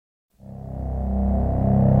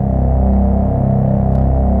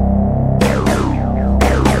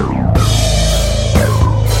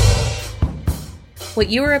What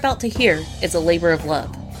you are about to hear is a labor of love.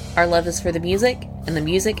 Our love is for the music, and the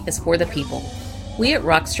music is for the people. We at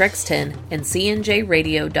Rockstrix 10 and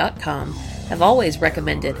CNJRadio.com have always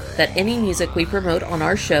recommended that any music we promote on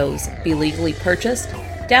our shows be legally purchased,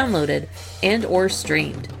 downloaded, and or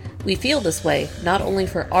streamed. We feel this way not only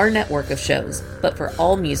for our network of shows, but for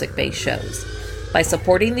all music-based shows. By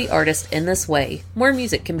supporting the artist in this way, more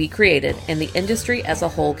music can be created and the industry as a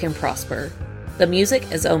whole can prosper. The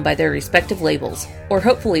music is owned by their respective labels, or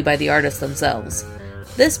hopefully by the artists themselves.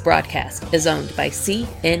 This broadcast is owned by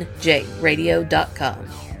CNJRadio.com.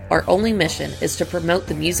 Our only mission is to promote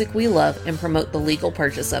the music we love and promote the legal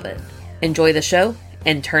purchase of it. Enjoy the show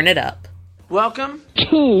and turn it up. Welcome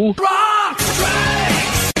to Rockstrix!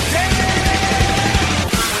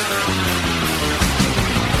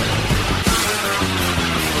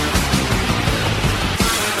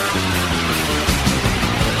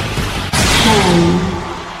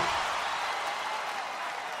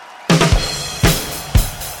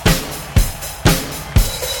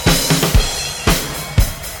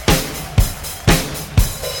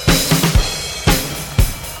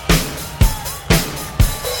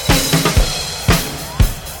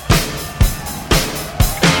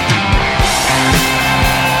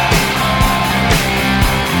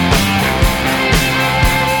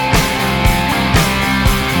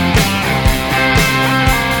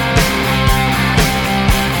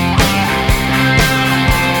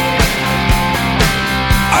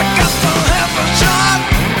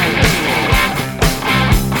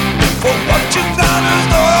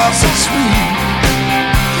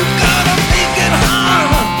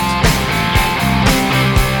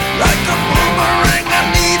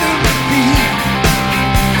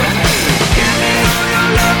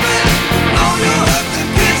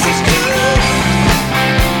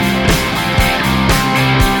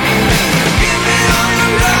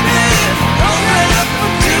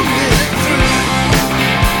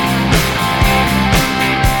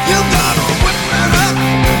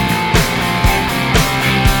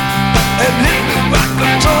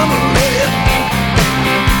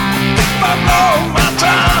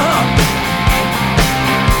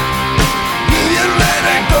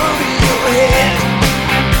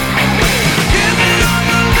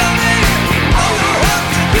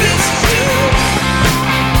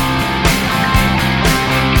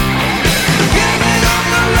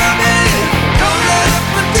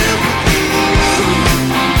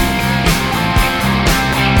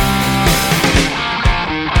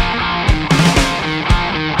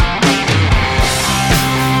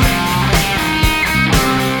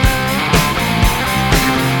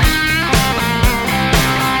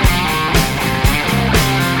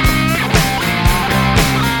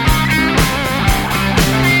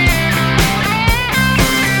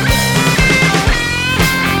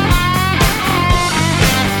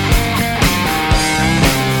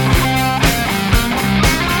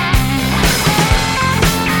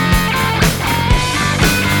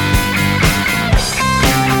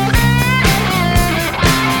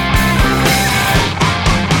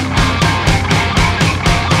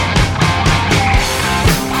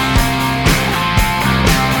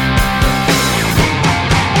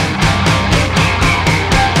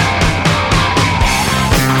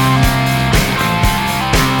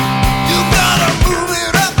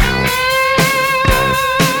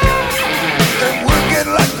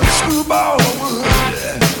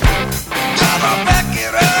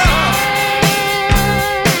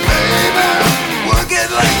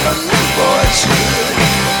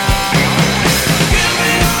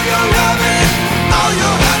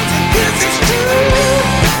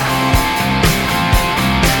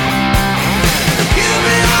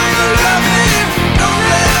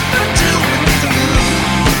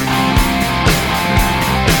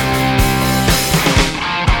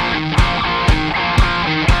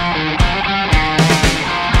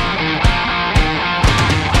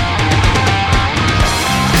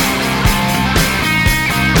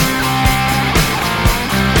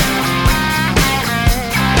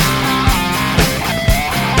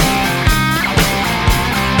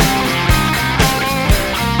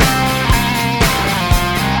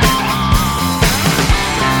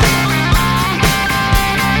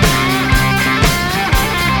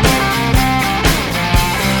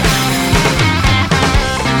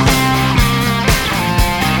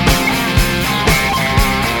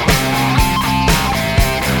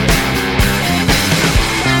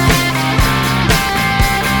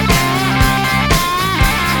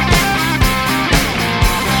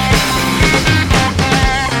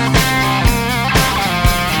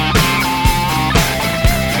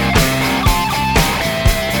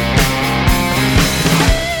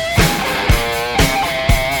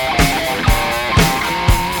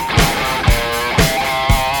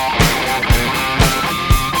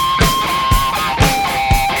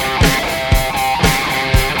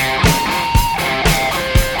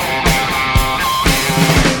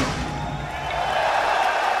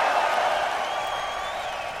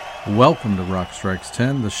 Welcome to Rock Strikes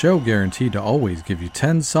 10, the show guaranteed to always give you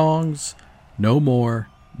 10 songs, no more,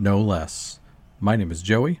 no less. My name is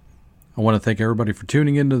Joey. I want to thank everybody for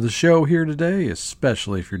tuning into the show here today,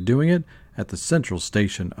 especially if you're doing it at the central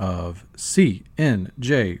station of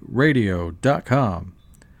cnjradio.com.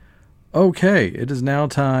 Okay, it is now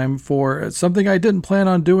time for something I didn't plan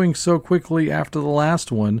on doing so quickly after the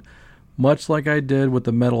last one, much like I did with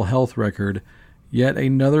the mental health record. Yet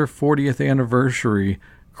another 40th anniversary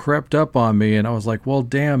crept up on me, and I was like, well,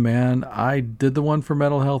 damn, man, I did the one for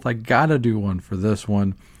mental health. I gotta do one for this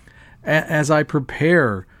one. As I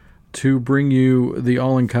prepare to bring you the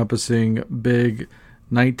all-encompassing big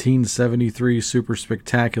 1973 super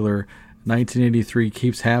spectacular 1983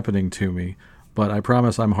 keeps happening to me, but I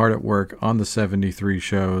promise I'm hard at work on the 73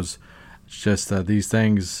 shows. It's just that these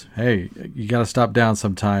things, hey, you gotta stop down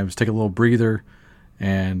sometimes, take a little breather,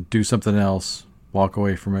 and do something else. Walk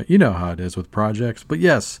away from it. You know how it is with projects. But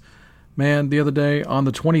yes, man, the other day on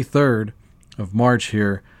the 23rd of March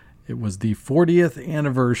here, it was the 40th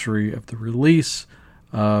anniversary of the release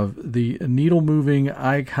of the needle-moving,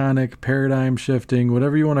 iconic, paradigm-shifting,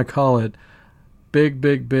 whatever you want to call it, big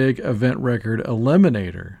event record,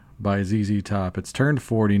 Eliminator by ZZ Top. It's turned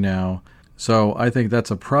 40 now. So I think that's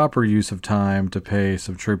a proper use of time to pay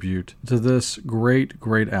some tribute to this great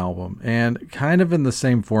album. And kind of in the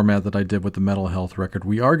same format that I did with the Mental Health record,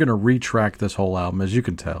 we are going to retrack this whole album, as you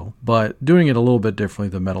can tell, but doing it a little bit differently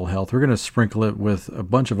than Mental Health. We're going to sprinkle it with a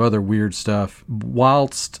bunch of other weird stuff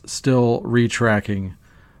whilst still retracking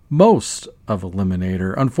most of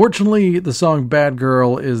Eliminator. Unfortunately, the song Bad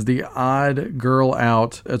Girl is the odd girl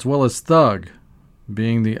out, as well as Thug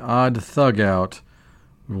being the odd thug out.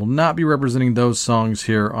 We will not be representing those songs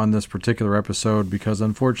here on this particular episode because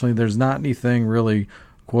unfortunately there's not anything really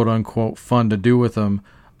quote-unquote fun to do with them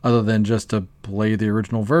other than just to play the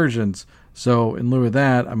original versions. So in lieu of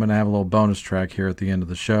that, I'm going to have a little bonus track here at the end of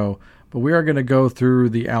the show. But we are going to go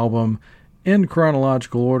through the album in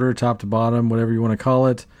chronological order, top to bottom, whatever you want to call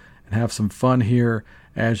it, and have some fun here.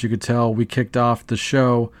 As you could tell, we kicked off the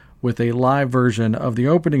show with a live version of the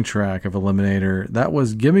opening track of Eliminator. That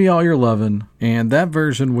was Gimme All Your Lovin', and that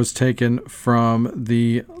version was taken from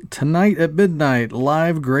the Tonight at Midnight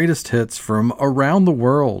live greatest hits from around the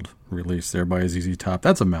world, released there by ZZ Top.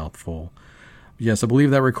 That's a mouthful. Yes, I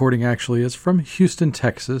believe that recording actually is from Houston,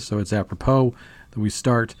 Texas, so it's apropos that we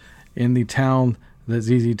start in the town that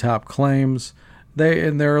ZZ Top claims.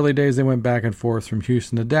 In their early days, they went back and forth from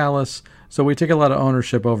Houston to Dallas, so we take a lot of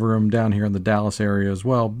ownership over them down here in the Dallas area as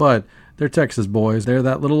well, but they're Texas boys. They're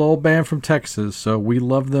that little old band from Texas, so we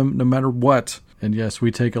love them no matter what. And yes,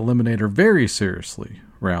 we take Eliminator very seriously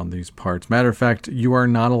around these parts. Matter of fact, you are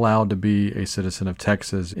not allowed to be a citizen of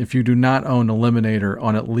Texas if you do not own Eliminator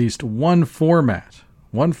on at least one format.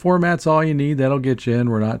 One format's all you need. That'll get you in.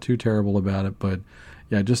 We're not too terrible about it, but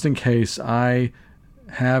yeah, just in case, I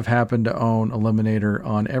have happened to own Eliminator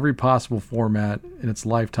on every possible format in its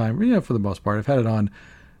lifetime. Yeah, for the most part. I've had it on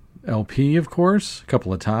LP, of course, a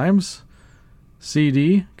couple of times.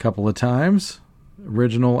 CD, a couple of times.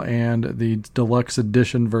 Original and the deluxe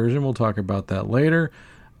edition version. We'll talk about that later.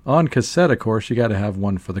 On cassette, of course, you got to have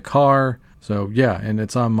one for the car. So yeah, and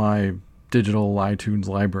it's on my digital iTunes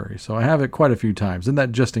library. So I have it quite a few times. And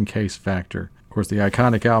that just in case factor. Of course, the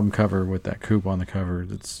iconic album cover with that coupe on the cover.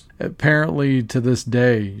 It's apparently to this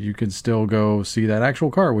day, you can still go see that actual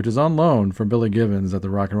car, which is on loan from Billy Gibbons at the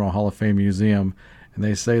Rock and Roll Hall of Fame Museum. And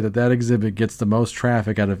they say that that exhibit gets the most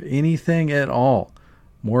traffic out of anything at all.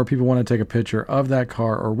 More people want to take a picture of that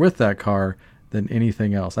car or with that car than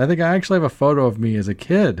anything else. I think I actually have a photo of me as a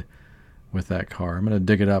kid with that car. I'm going to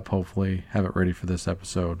dig it up, hopefully, have it ready for this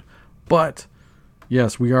episode. But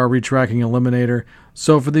yes, we are retracking Eliminator.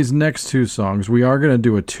 So for these next two songs, we are going to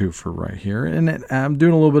do a twofer right here. And I'm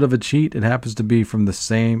doing a little bit of a cheat. It happens to be from the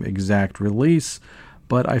same exact release.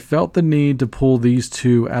 But I felt the need to pull these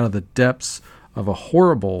two out of the depths of a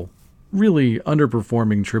horrible, really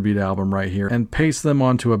underperforming tribute album right here and paste them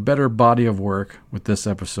onto a better body of work with this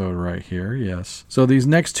episode right here. Yes. So these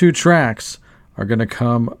next two tracks are going to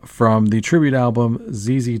come from the tribute album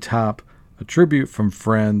ZZ Top, a tribute from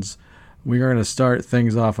Friends. We are going to start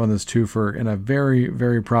things off on this twofer in a very,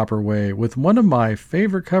 very proper way with one of my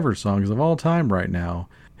favorite cover songs of all time right now.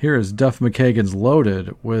 Here is Duff McKagan's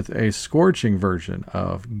Loaded with a scorching version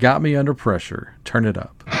of Got Me Under Pressure. Turn it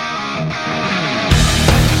up.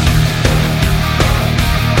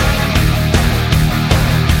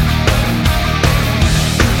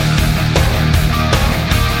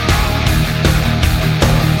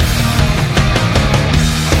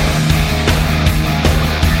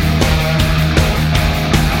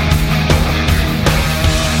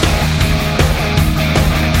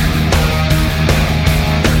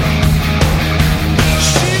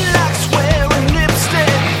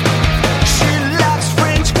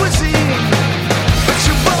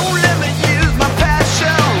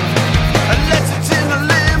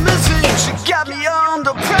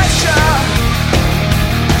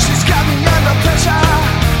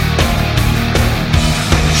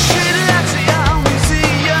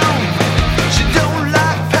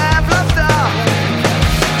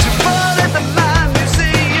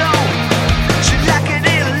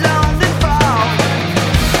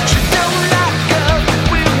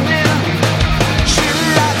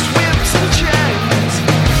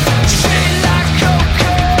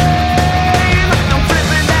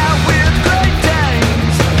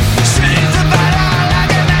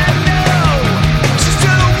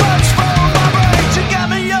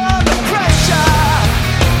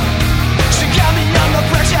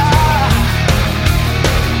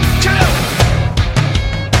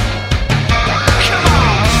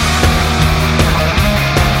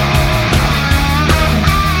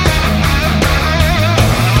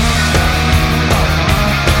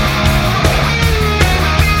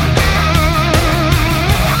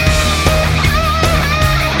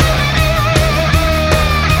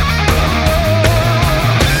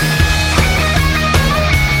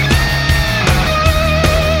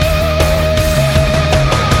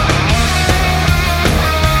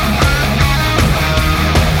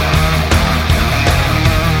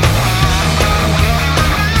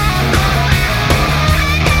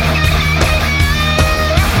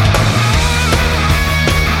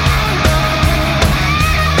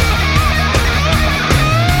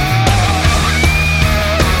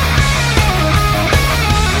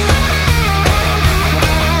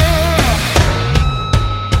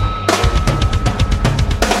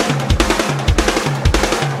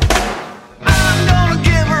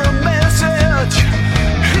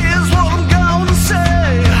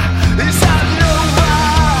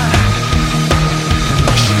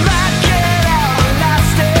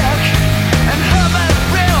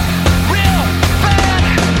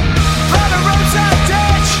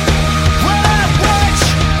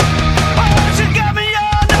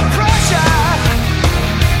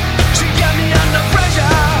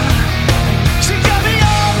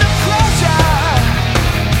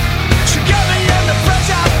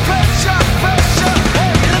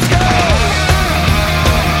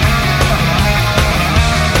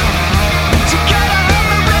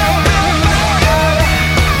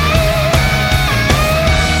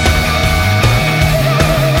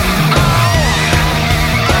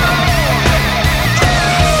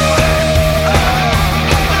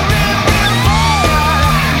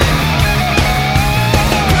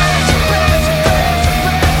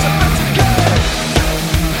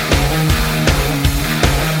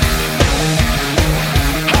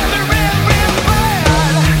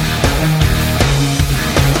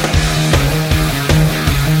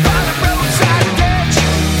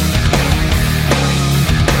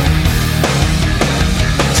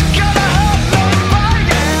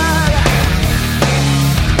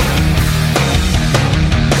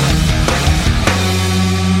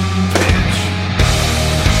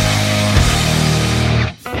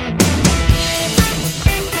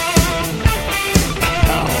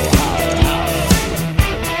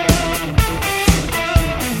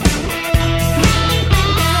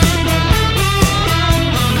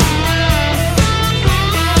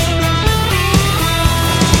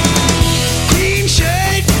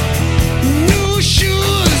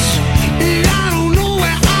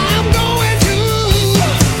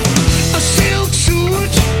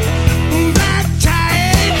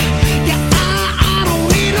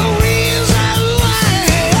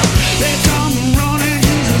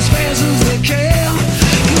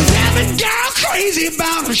 crazy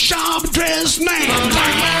about a sharp-dressed man.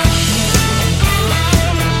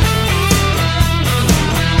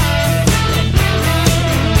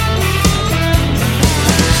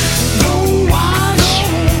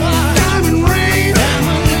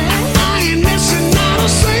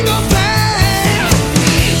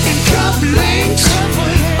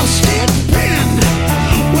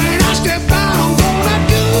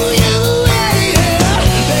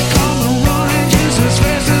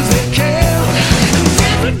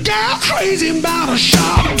 Crazy about a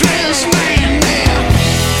sharp-dressed man, yeah.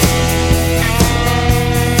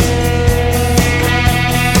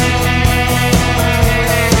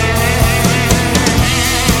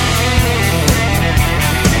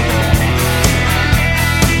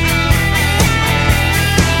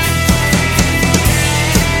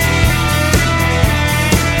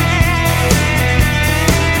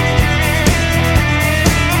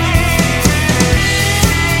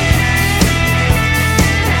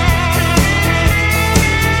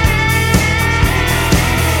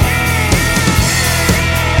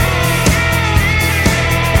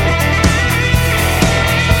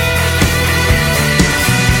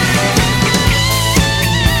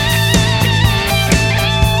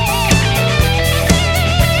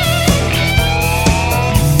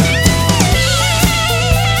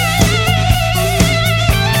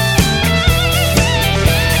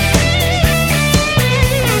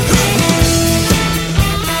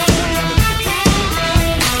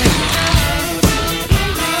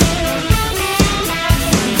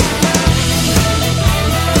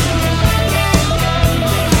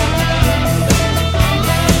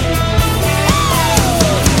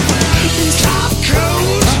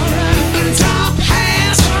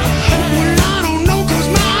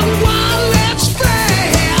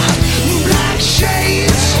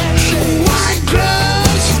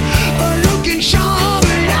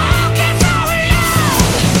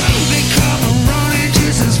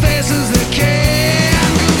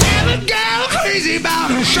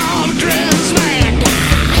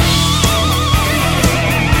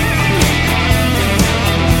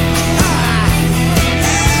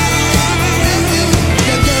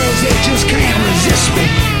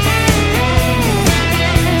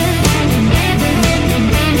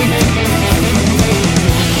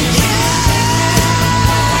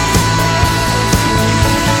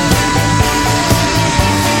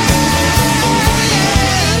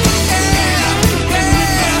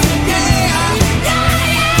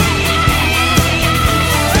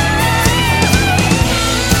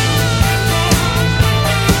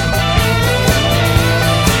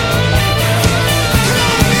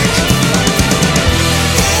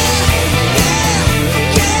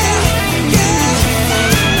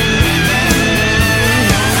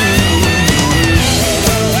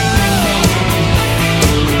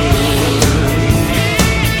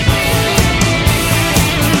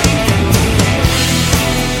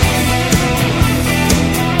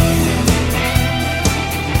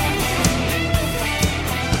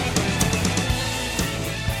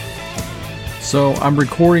 So I'm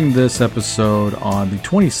recording this episode on the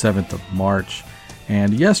 27th of March,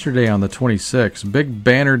 and yesterday on the 26th, big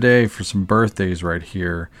banner day for some birthdays right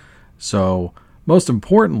here. So most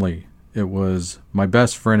importantly, it was my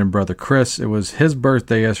best friend and brother Chris. It was his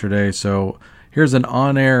birthday yesterday, so here's an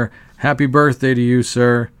on-air happy birthday to you,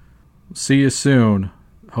 sir. See you soon.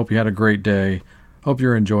 Hope you had a great day. Hope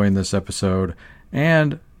you're enjoying this episode.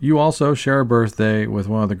 And you also share a birthday with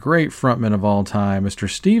one of the great frontmen of all time, Mr.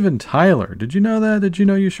 Steven Tyler. Did you know that? Did you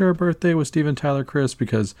know you share a birthday with Steven Tyler, Chris?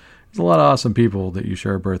 Because there's a lot of awesome people that you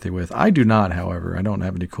share a birthday with. I do not, however. I don't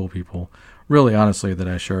have any cool people, really, honestly, that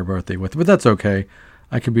I share a birthday with. But that's okay.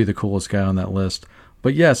 I could be the coolest guy on that list.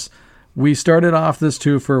 But yes, we started off this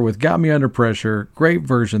twofer with Got Me Under Pressure. Great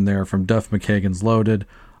version there from Duff McKagan's Loaded.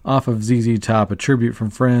 Off of ZZ Top, a tribute from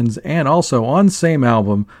friends. And also on the same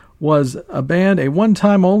album was a band, a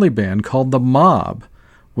one-time only band called The Mob,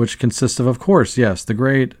 which consists of course, yes, the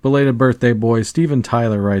great belated birthday boy, Steven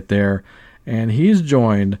Tyler right there. And he's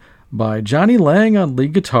joined by Johnny Lang on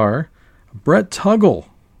lead guitar, Brett Tuggle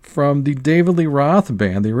from the David Lee Roth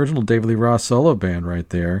band, the original David Lee Roth solo band right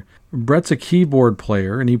there. Brett's a keyboard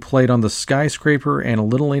player, and he played on the Skyscraper and A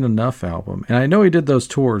Little Ain't Enough album. And I know he did those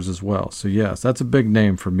tours as well. So yes, that's a big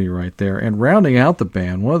name for me right there. And rounding out the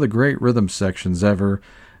band, one of the great rhythm sections ever,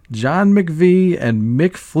 John McVie and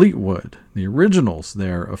Mick Fleetwood, the originals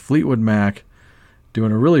there of Fleetwood Mac,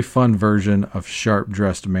 doing a really fun version of Sharp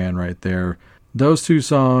Dressed Man right there. Those two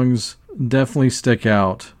songs definitely stick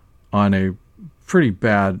out on a pretty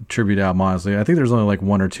bad tribute album, honestly. I think there's only like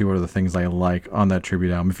one or two other things I like on that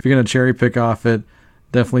tribute album. If you're going to cherry pick off it,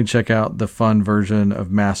 Definitely check out the fun version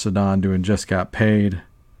of Mastodon doing Just Got Paid.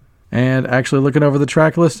 And actually looking over the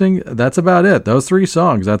track listing, that's about it. Those 3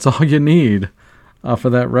 songs, that's all you need off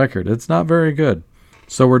of that record. It's not very good.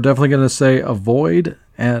 So we're definitely going to say avoid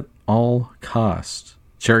at all costs.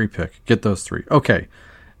 Cherry pick. Get those 3. Okay.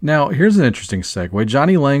 Now, here's an interesting segue.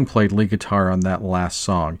 Johnny Lang played lead guitar on that last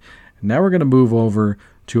song. Now we're going to move over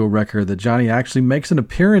to a record that Johnny actually makes an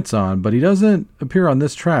appearance on, but he doesn't appear on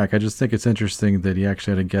this track. I just think it's interesting that he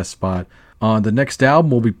actually had a guest spot on the next album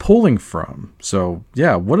we'll be pulling from. So,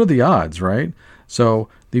 yeah, what are the odds, right? So,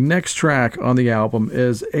 the next track on the album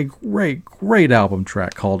is a great, great album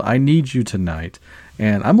track called I Need You Tonight.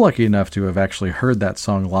 And I'm lucky enough to have actually heard that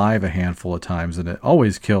song live a handful of times, and it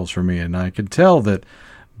always kills for me. And I can tell that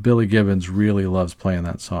Billy Gibbons really loves playing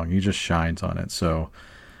that song. He just shines on it. So,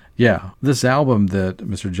 yeah, this album that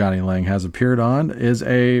Mr. Johnny Lang has appeared on is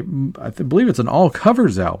I believe it's an all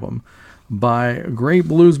covers album by great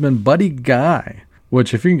bluesman Buddy Guy,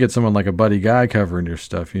 which if you can get someone like a Buddy Guy covering your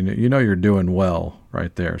stuff, you know you're doing well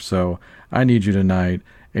right there. So I Need You Tonight,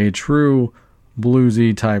 a true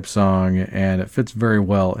bluesy type song, and it fits very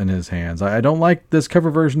well in his hands. I don't like this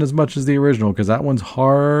cover version as much as the original because that one's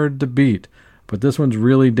hard to beat, but this one's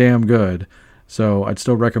really damn good. So I'd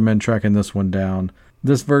still recommend tracking this one down.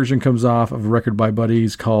 This version comes off of a record by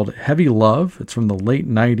Buddies called Heavy Love. It's from the late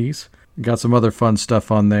 90s. Got some other fun stuff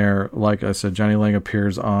on there. Like I said, Johnny Lang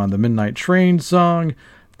appears on the Midnight Train song.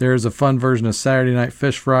 There's a fun version of Saturday Night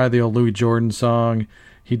Fish Fry, the old Louis Jordan song.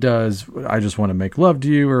 He does I Just Want to Make Love to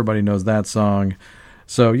You. Everybody knows that song.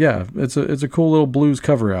 So yeah, it's a cool little blues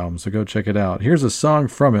cover album, so go check it out. Here's a song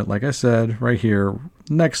from it, like I said, right here.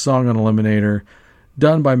 Next song on Eliminator,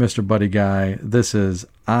 done by Mr. Buddy Guy. This is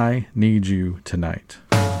I Need You Tonight.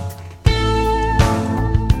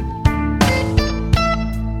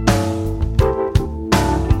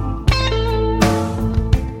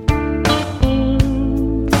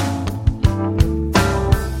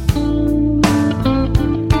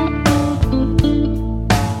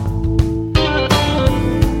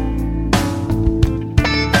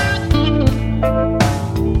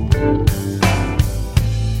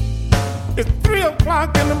 It's 3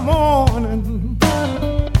 o'clock in the morning,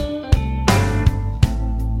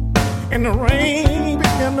 and the rain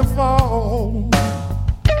began to fall.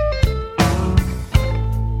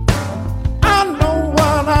 I know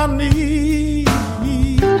what I need,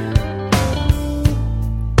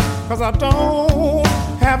 'cause I don't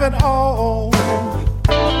have it all.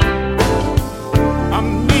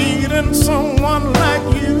 I'm needing someone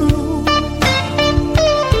like you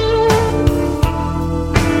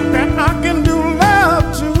that I can do love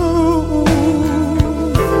to.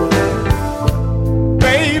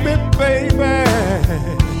 Baby, baby,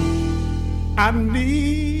 I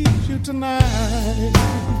need you tonight.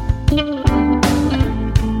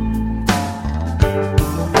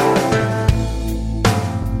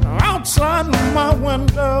 Outside my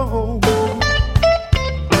window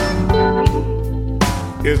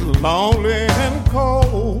is lonely and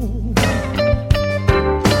cold.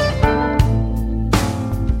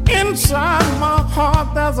 Inside my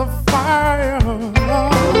heart there's a fire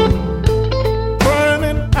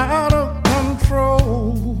burning out of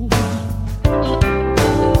control,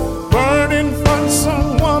 burning for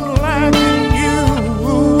someone like you.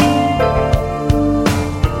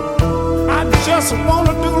 I just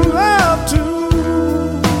wanna do love to.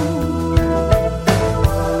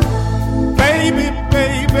 Baby,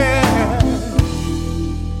 baby,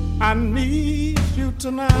 I need you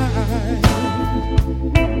tonight.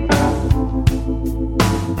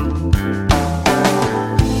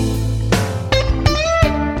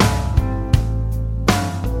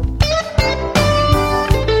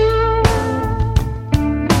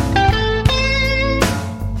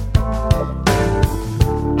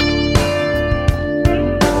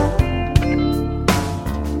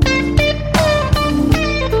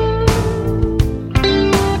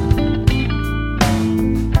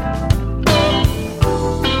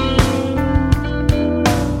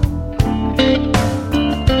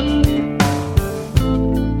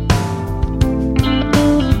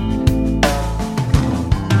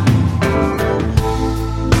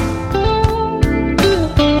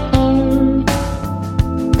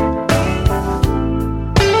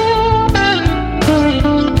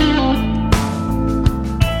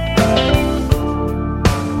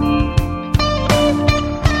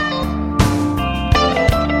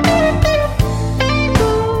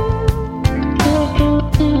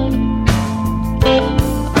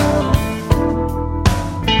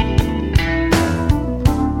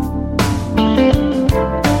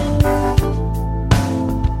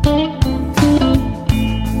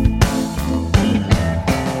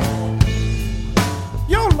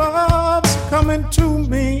 to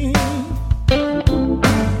me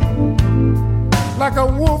like a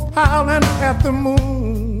wolf howling at the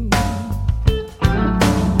moon.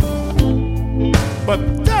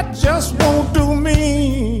 But that just won't do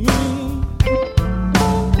me,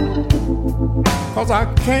 'cause I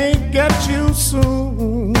can't get you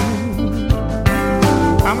soon.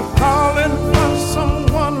 I'm calling for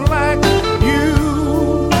someone like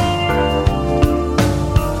you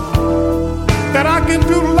that I can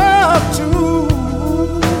do love to.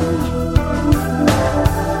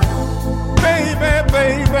 Baby,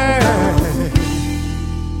 baby,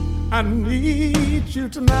 I need you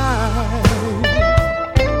tonight.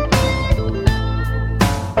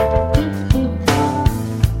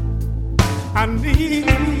 I need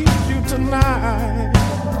you tonight.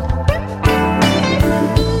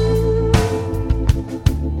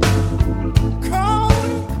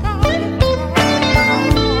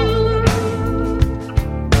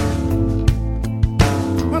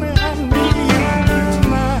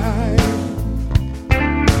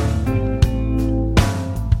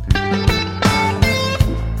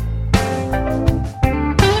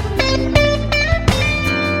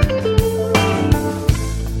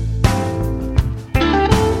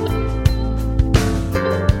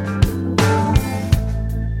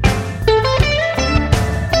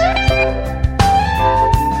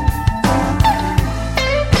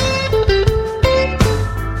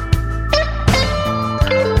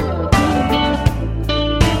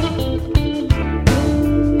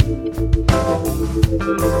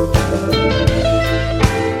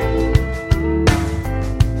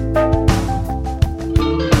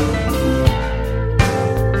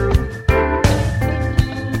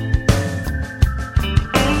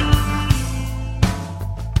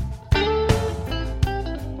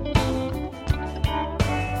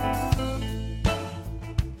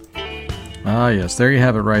 Ah, yes, there you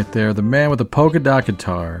have it right there. The man with the polka dot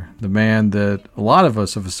guitar. The man that a lot of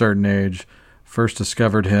us of a certain age first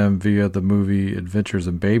discovered him via the movie Adventures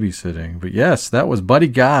in Babysitting. But yes, that was Buddy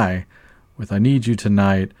Guy with I Need You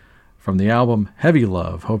Tonight from the album Heavy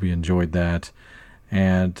Love. Hope you enjoyed that.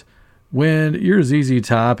 And when you're ZZ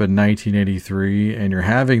Top in 1983 and you're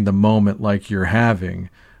having the moment like you're having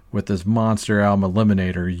with this monster album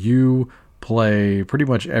Eliminator, you play pretty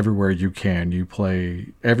much everywhere you can. You play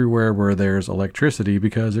everywhere where there's electricity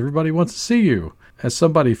because everybody wants to see you, as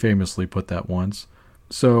somebody famously put that once.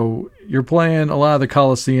 So you're playing a lot of the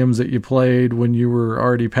coliseums that you played when you were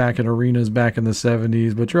already packing arenas back in the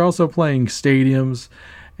 70s, but you're also playing stadiums,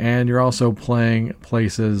 and you're also playing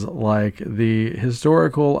places like the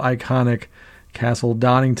historical, iconic Castle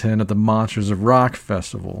Donington at the Monsters of Rock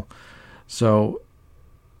Festival. So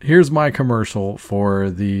here's my commercial for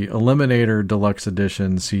the Eliminator Deluxe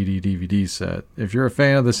Edition CD-DVD set. If you're a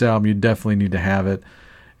fan of this album, you definitely need to have it.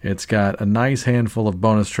 It's got a nice handful of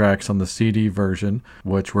bonus tracks on the CD version,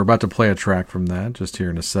 which we're about to play a track from that just here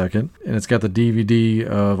in a second. And it's got the DVD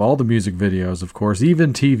of all the music videos, of course,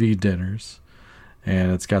 even TV dinners.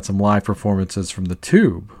 And it's got some live performances from the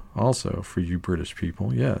Tube, also for you British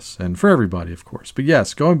people, yes, and for everybody, of course. But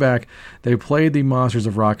yes, going back, they played the Monsters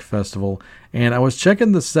of Rock Festival, and I was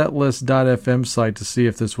checking the setlist.fm site to see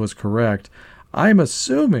if this was correct. I'm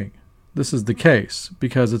assuming this is the case,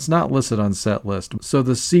 because it's not listed on setlist. So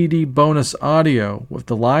the CD bonus audio with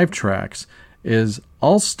the live tracks is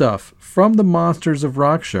all stuff from the Monsters of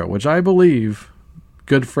Rock show, which I believe,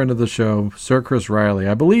 good friend of the show, Sir Chris Riley,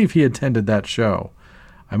 I believe he attended that show.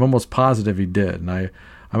 I'm almost positive he did, and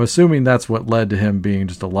I'm assuming that's what led to him being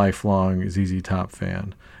just a lifelong ZZ Top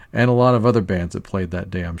fan. And a lot of other bands that played that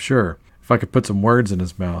day, I'm sure. If I could put some words in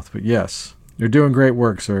his mouth. But yes, you're doing great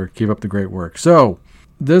work, sir. Keep up the great work. So,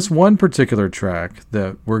 this one particular track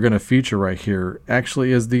that we're going to feature right here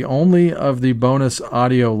actually is the only of the bonus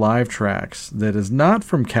audio live tracks that is not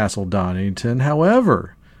from Castle Donington.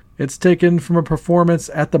 However, it's taken from a performance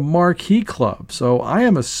at the Marquee Club. So I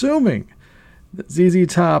am assuming that ZZ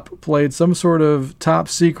Top played some sort of top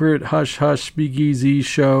secret hush-hush speakeasy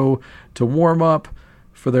show to warm up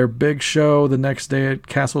for their big show the next day at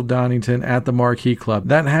Castle Donington at the Marquee Club.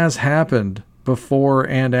 That has happened before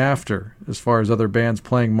and after, as far as other bands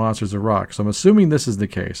playing Monsters of Rock. So I'm assuming this is the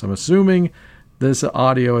case. I'm assuming this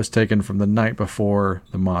audio is taken from the night before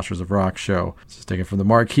the Monsters of Rock show. This is taken from the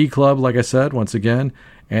Marquee Club, like I said, once again,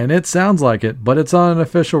 and it sounds like it, but it's on an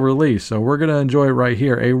official release, so we're going to enjoy it right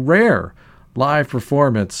here. A rare live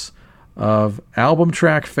performance of album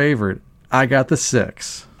track favorite, I Got the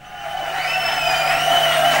Six.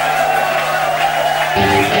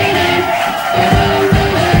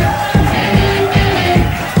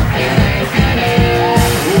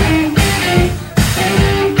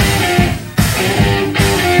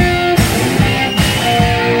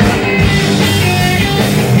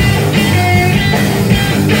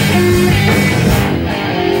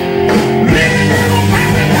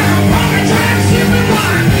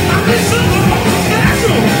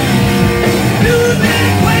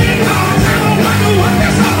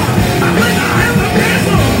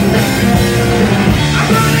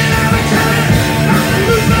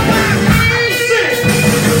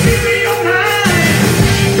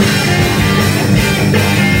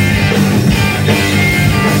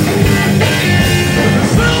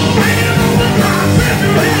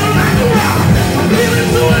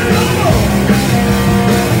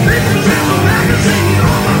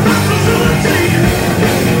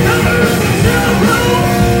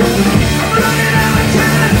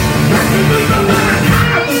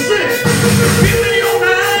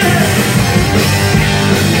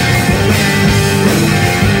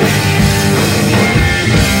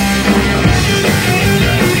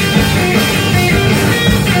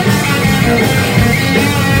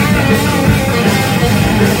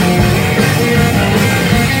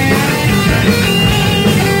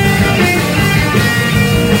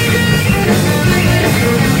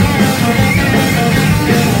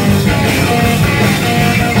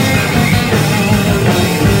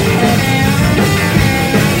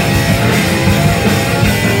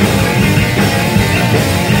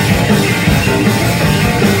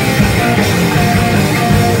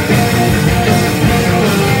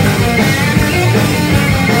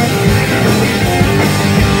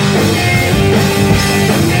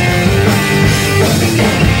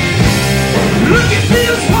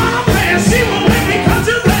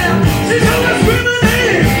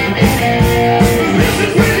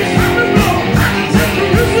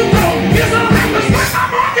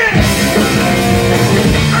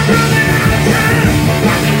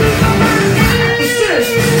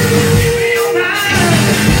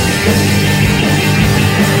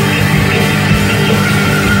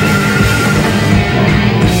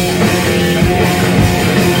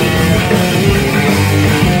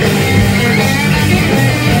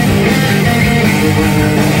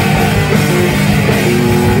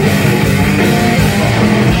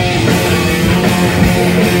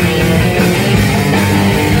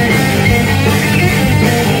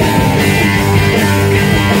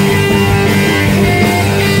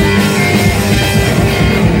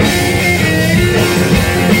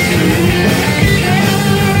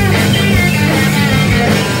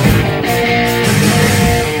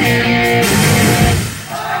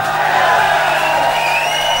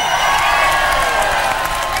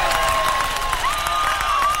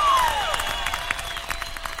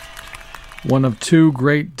 One of two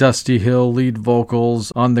great Dusty Hill lead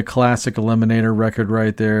vocals on the classic Eliminator record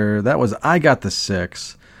right there. That was I Got the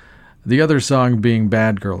Six. The other song being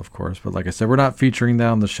Bad Girl, of course. But like I said, we're not featuring that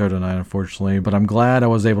on the show tonight, unfortunately. But I'm glad I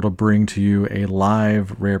was able to bring to you a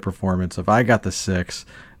live, rare performance of I Got the Six,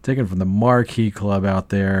 taken from the Marquee Club out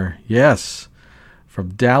there. Yes, from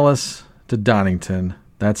Dallas to Donington.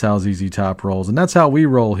 That's how ZZ Top rolls. And that's how we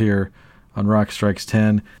roll here on Rock Strikes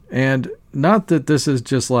 10. And not that this is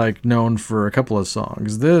just like known for a couple of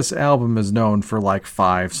songs. This album is known for like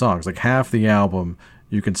 5 songs. Like half the album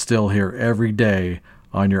you can still hear every day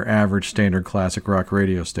on your average standard classic rock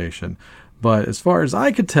radio station. But as far as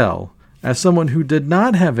I could tell, as someone who did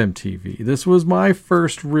not have MTV, this was my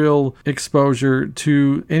first real exposure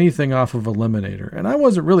to anything off of Eliminator. And I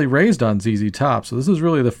wasn't really raised on ZZ Top, so this is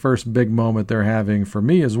really the first big moment they're having for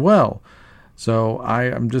me as well. So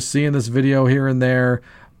I'm just seeing this video here and there,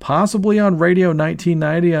 possibly on Radio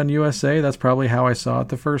 1990 on USA. That's probably how I saw it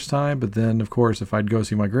the first time. But then, of course, if I'd go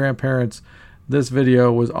see my grandparents, this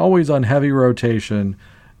video was always on heavy rotation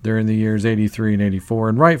during the years 83 and 84,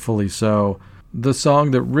 and rightfully so. The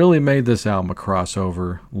song that really made this album a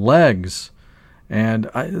crossover, Legs. And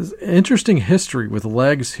interesting history with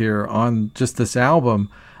Legs here on just this album.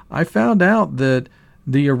 I found out that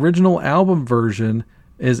the original album version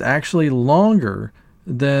is actually longer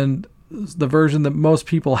than the version that most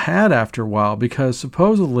people had after a while, because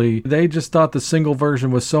supposedly they just thought the single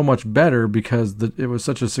version was so much better because it was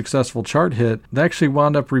such a successful chart hit. They actually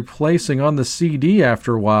wound up replacing on the CD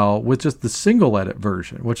after a while with just the single edit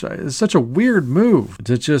version, which is such a weird move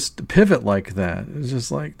to just pivot like that. It's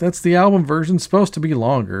just like, that's the album version, supposed to be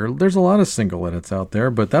longer. There's a lot of single edits out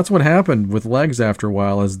there, but that's what happened with Legs after a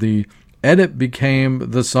while, as the edit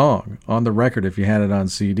became the song on the record if you had it on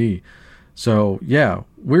CD. So yeah,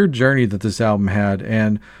 weird journey that this album had.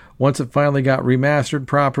 And once it finally got remastered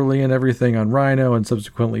properly and everything on Rhino, and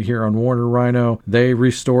subsequently here on Warner Rhino, they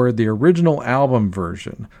restored the original album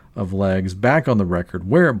version of Legs back on the record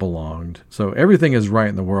where it belonged. So everything is right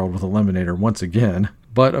in the world with Eliminator once again.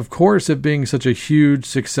 But of course, it being such a huge,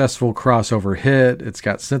 successful crossover hit, it's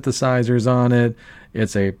got synthesizers on it,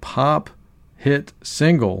 it's a pop hit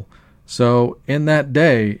single. So in that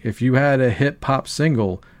day, if you had a hit pop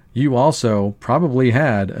single, you also probably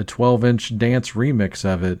had a 12-inch dance remix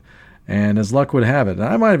of it. And as luck would have it, and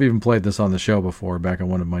I might have even played this on the show before back on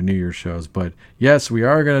one of my New Year's shows, but yes, we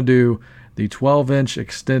are going to do the 12-inch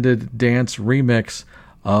extended dance remix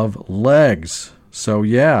of Legs. So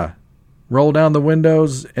yeah, roll down the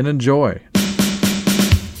windows and enjoy.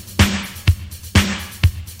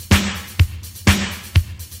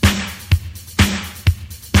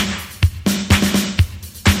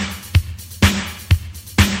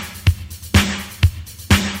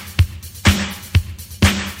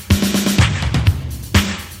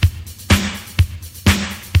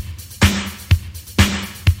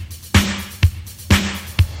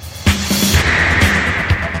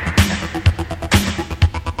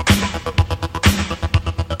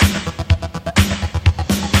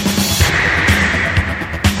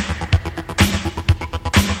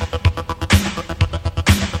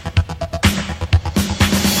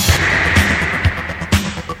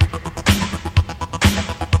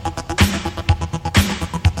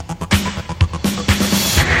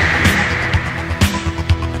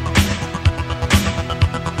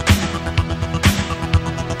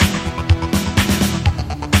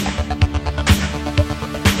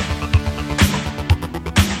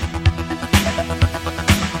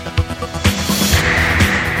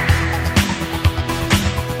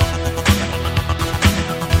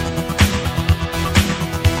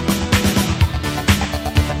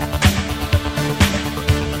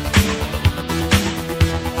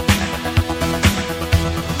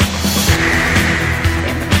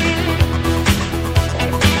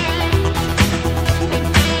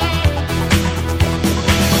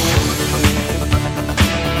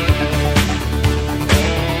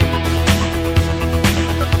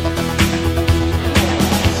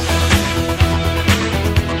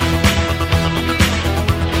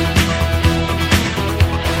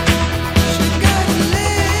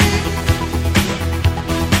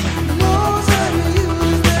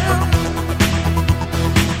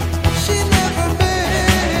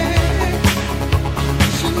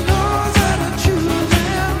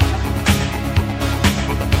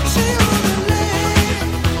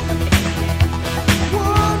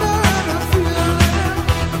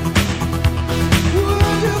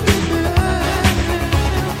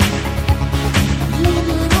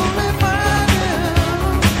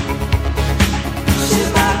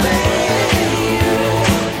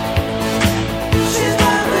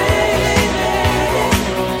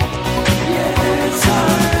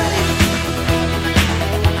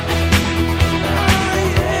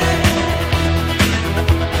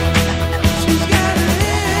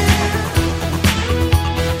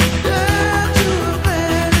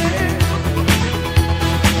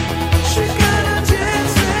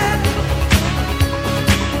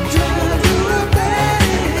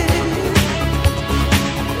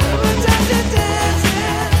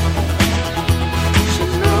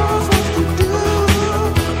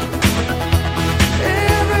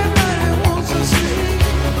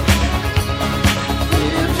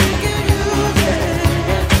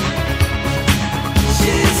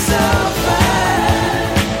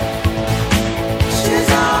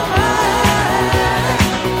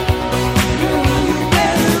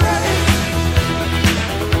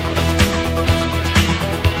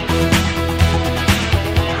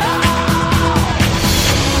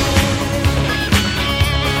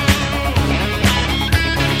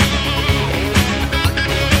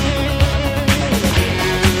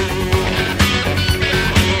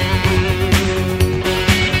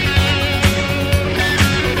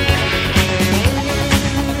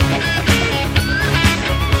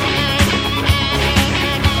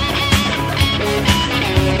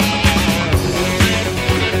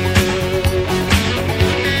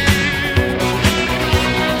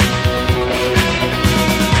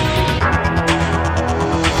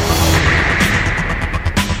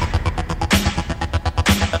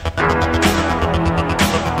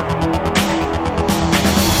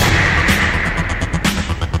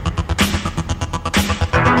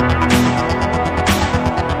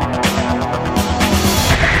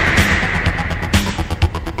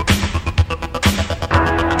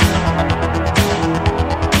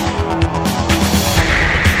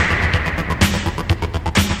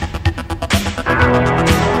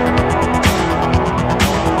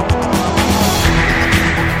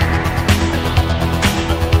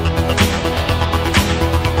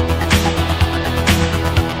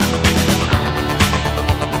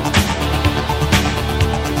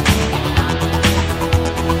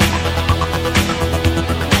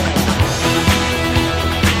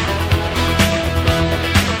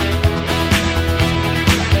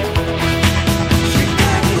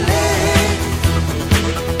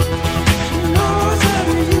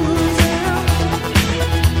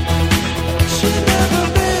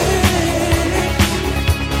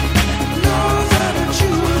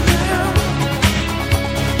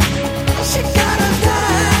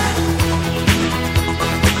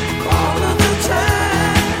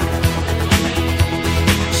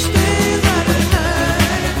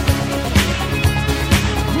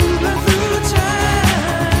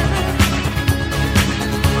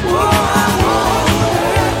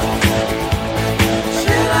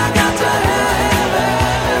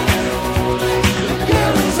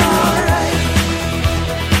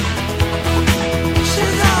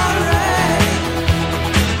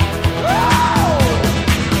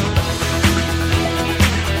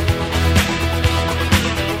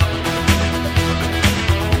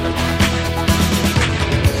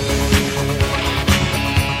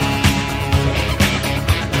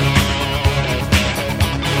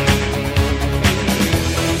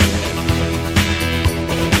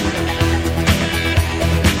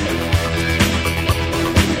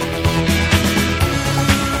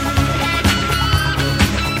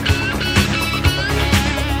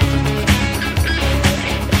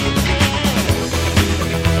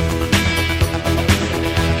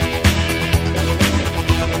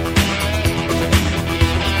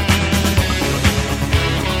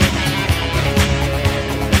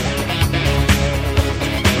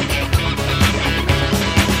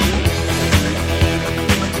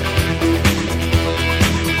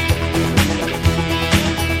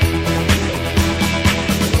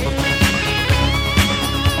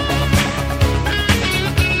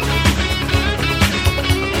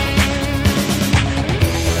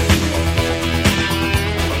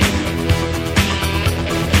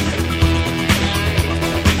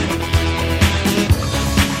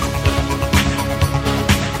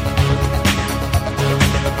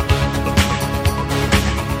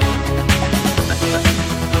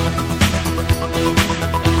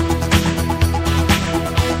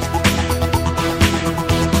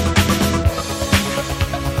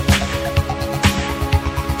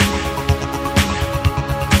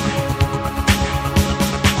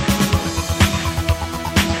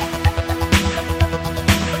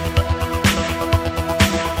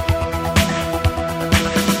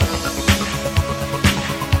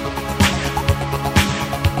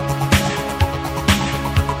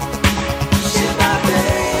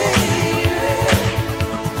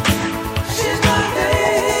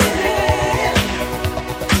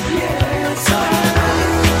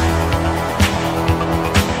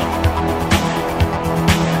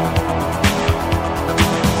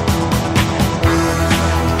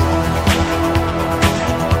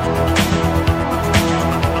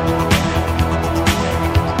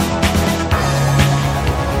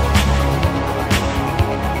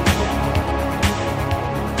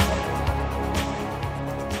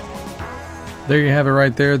 There you have it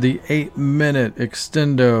right there, the 8-minute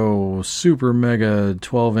extendo super mega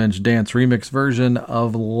 12-inch dance remix version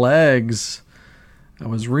of Legs. I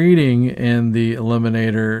was reading in the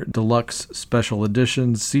Eliminator Deluxe Special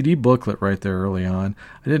Edition CD booklet right there early on.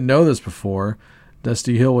 I didn't know this before.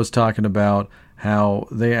 Dusty Hill was talking about how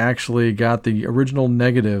they actually got the original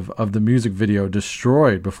negative of the music video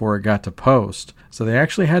destroyed before it got to post. So they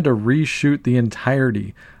actually had to reshoot the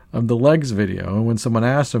entirety of the Legs video. And when someone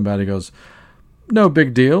asked him about it, he goes, no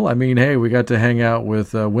big deal. I mean, hey, we got to hang out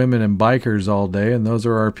with women and bikers all day, and those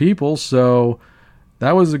are our people, so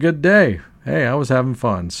that was a good day. Hey, I was having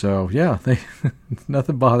fun. So, yeah,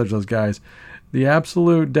 nothing bothers those guys. The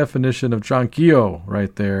absolute definition of tranquillo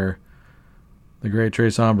right there. The great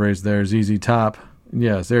Tres Hombres there, ZZ Top.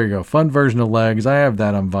 Yes, there you go. Fun version of Legs. I have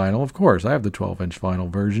that on vinyl. Of course, I have the 12-inch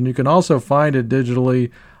vinyl version. You can also find it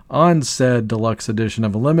digitally on said deluxe edition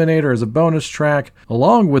of Eliminator as a bonus track,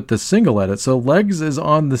 along with the single edit. So Legs is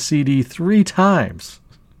on the CD 3 times.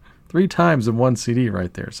 3 times in one CD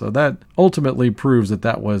right there. So that ultimately proves that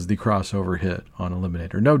that was the crossover hit on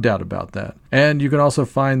Eliminator. No doubt about that. And you can also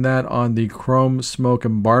find that on the Chrome Smoke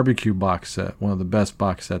and Barbecue box set. One of the best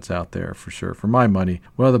box sets out there for sure. For my money,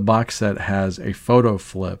 one of the box set has a photo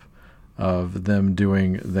flip of them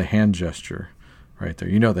doing the hand gesture right there.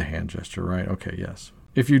 You know the hand gesture, right? Okay, yes.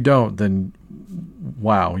 If you don't, then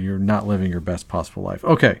wow, you're not living your best possible life.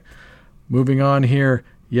 Okay, moving on here.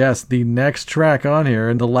 Yes, the next track on here,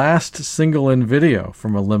 and the last single in video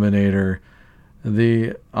from Eliminator,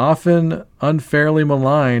 the often unfairly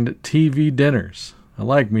maligned TV Dinners. I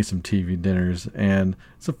like me some TV Dinners, and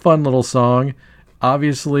it's a fun little song.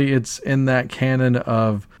 Obviously, it's in that canon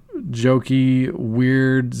of jokey,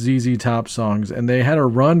 weird ZZ Top songs, and they had a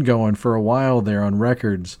run going for a while there on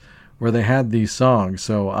records where they had these songs,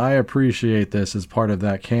 so I appreciate this as part of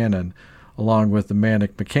that canon, along with the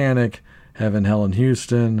Manic Mechanic, Heaven, Hell, and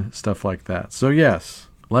Houston, stuff like that. So yes,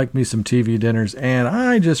 like me some TV Dinners, and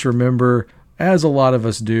I just remember, as a lot of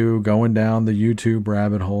us do, going down the YouTube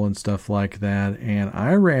rabbit hole and stuff like that, and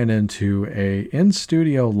I ran into a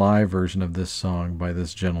in-studio live version of this song by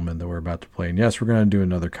this gentleman that we're about to play. And yes, we're going to do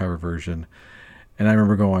another cover version, and I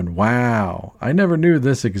remember going, wow, I never knew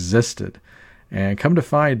this existed. And come to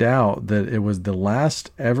find out that it was the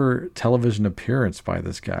last ever television appearance by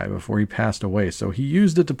this guy before he passed away. So he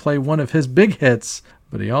used it to play one of his big hits,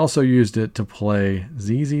 but he also used it to play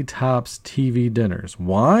ZZ Top's TV Dinners.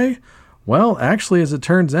 Why? Well, actually, as it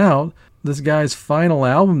turns out, this guy's final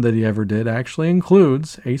album that he ever did actually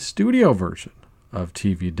includes a studio version of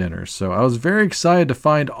TV Dinners. So I was very excited to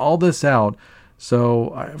find all this out.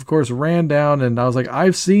 So I, of course, ran down and I was like,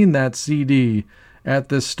 I've seen that CD at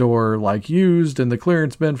this store, like used in the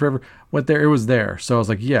clearance bin forever. Went there, it was there. So I was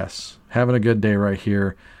like, yes, having a good day right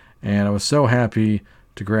here. And I was so happy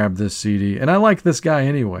to grab this CD. And I like this guy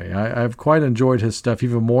anyway. I've quite enjoyed his stuff,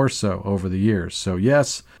 even more so over the years. So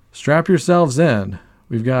yes, strap yourselves in.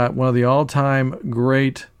 We've got one of the all-time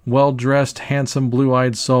great, well-dressed, handsome,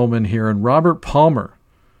 blue-eyed soulmen here, and Robert Palmer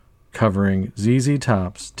covering ZZ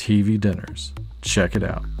Top's TV Dinners. Check it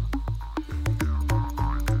out.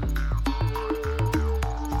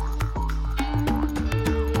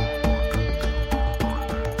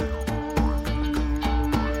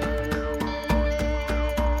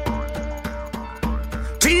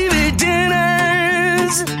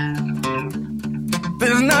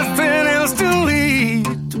 There's nothing else to lead.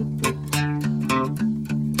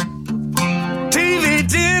 TV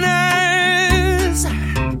dinners,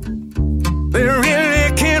 they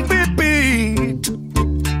really can't be beat.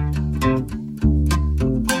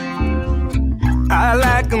 I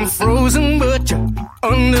like them frozen, but you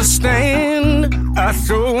understand. I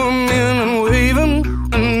throw them in and wave them,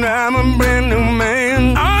 and I'm a brand new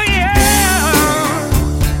man. Oh yeah.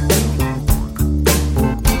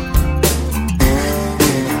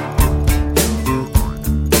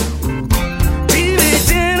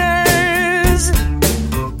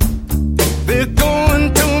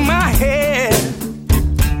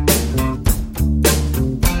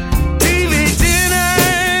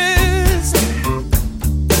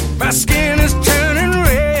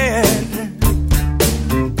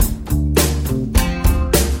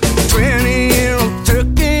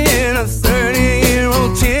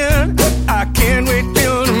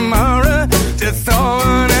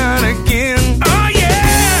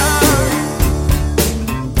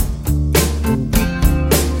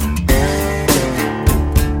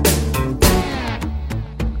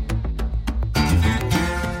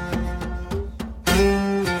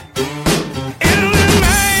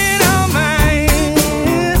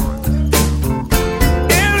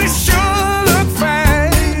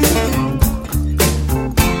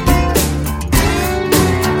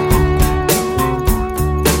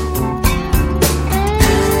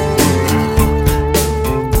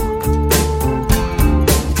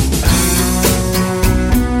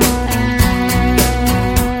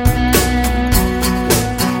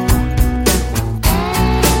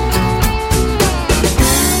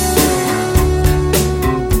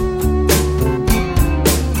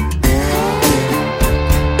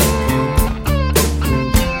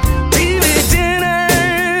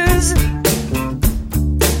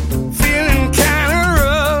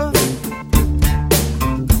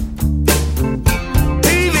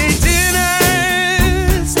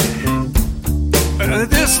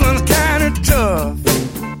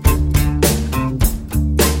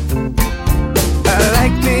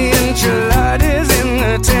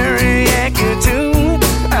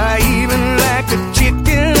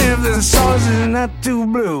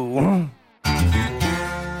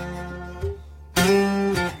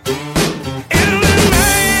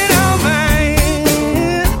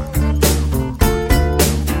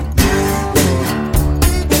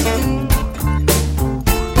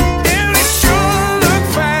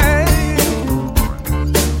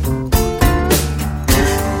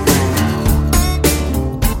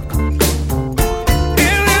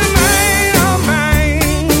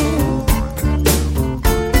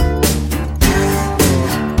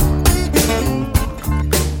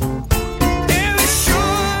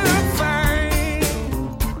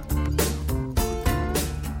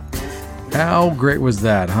 How great was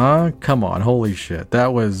that, huh? Come on, holy shit.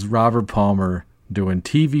 That was Robert Palmer doing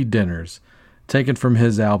TV Dinners, taken from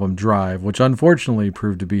his album Drive, which unfortunately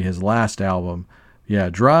proved to be his last album. Yeah,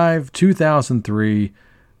 Drive, 2003,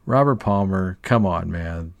 Robert Palmer, come on,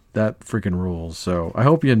 man. That freaking rules. So I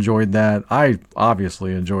hope you enjoyed that. I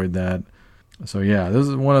obviously enjoyed that. So yeah, this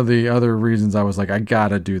is one of the other reasons I was like, I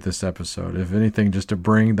gotta do this episode. If anything, just to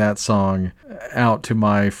bring that song out to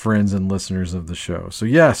my friends and listeners of the show. So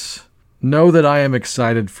yes, know that I am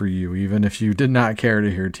excited for you, even if you did not care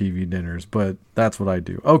to hear TV Dinners, but that's what I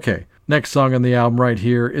do. Okay, next song on the album right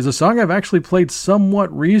here is a song I've actually played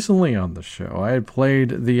somewhat recently on the show. I had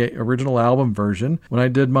played the original album version when I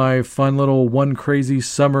did my fun little One Crazy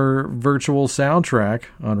Summer virtual soundtrack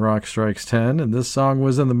on Rock Strikes 10, and this song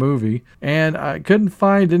was in the movie. And I couldn't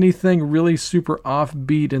find anything really super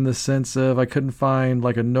offbeat in the sense of I couldn't find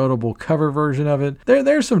like a notable cover version of it.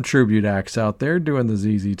 There's some tribute acts out there doing the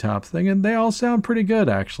ZZ Top thing, and they all sound pretty good,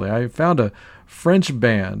 actually. I found a French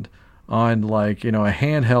band on like, a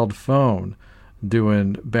handheld phone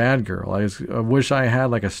doing Bad Girl. I wish I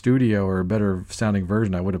had like a studio or a better sounding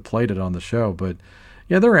version. I would have played it on the show, but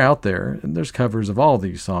yeah, they're out there, and there's covers of all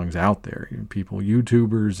these songs out there. People,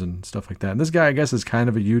 YouTubers and stuff like that. And this guy, I guess, is kind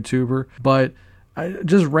of a YouTuber, but I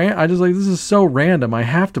just like, this is so random. I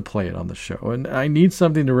have to play it on the show, and I need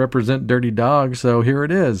something to represent Dirty Dog, so here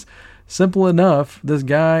it is. Simple enough. This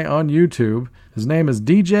guy on YouTube, his name is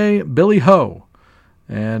DJ Billy Ho.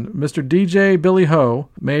 And Mr. DJ Billy Ho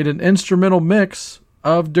made an instrumental mix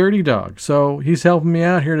of Dirty Dog. So he's helping me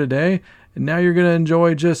out here today. And now you're going to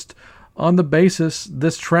enjoy, just on the basis,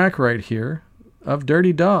 this track right here of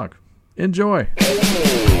Dirty Dog. Enjoy.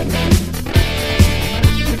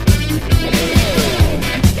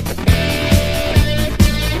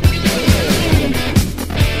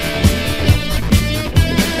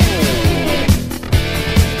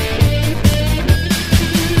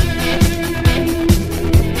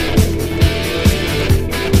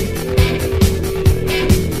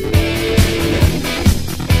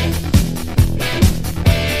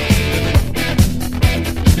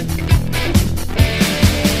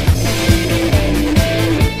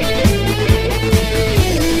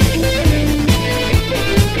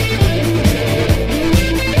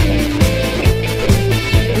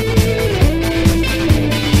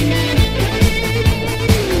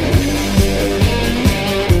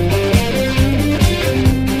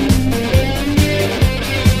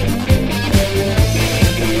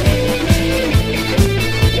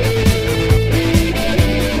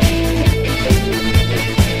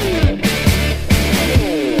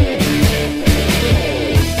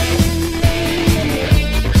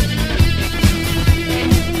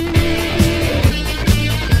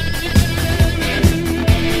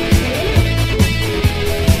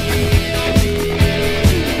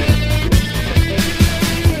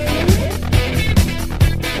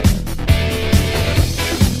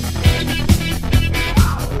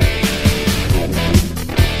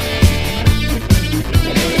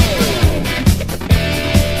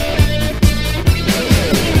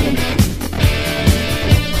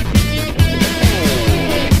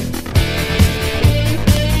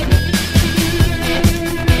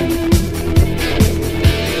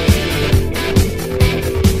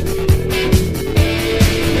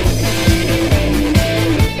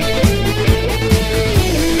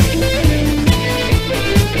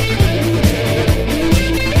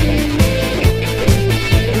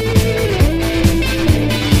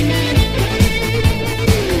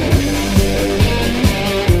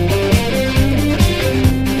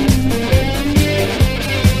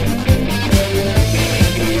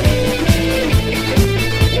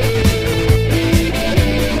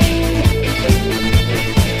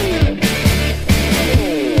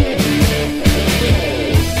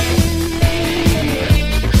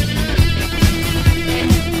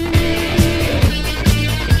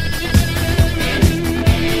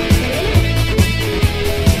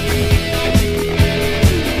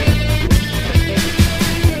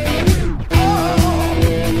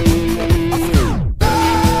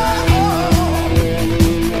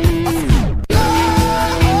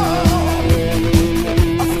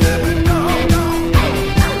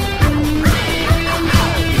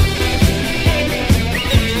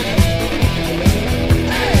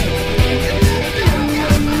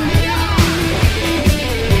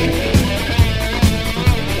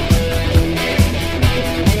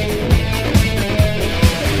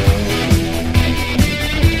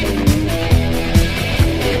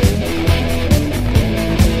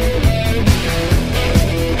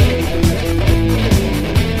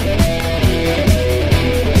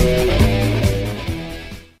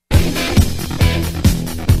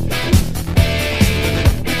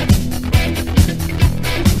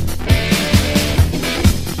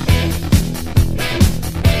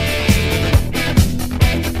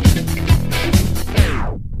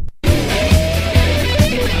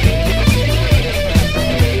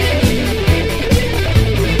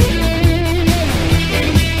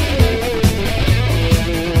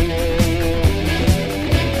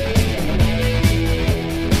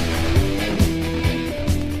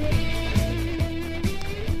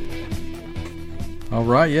 All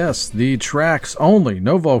right, yes, the tracks only,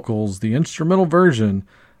 no vocals, the instrumental version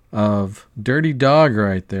of Dirty Dog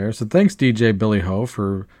right there. So thanks, DJ Billy Ho,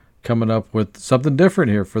 for coming up with something different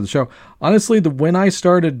here for the show. Honestly, when I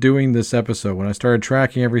started doing this episode, when I started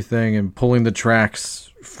tracking everything and pulling the tracks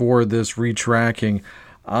for this retracking,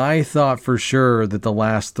 I thought for sure that the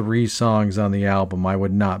last 3 songs on the album I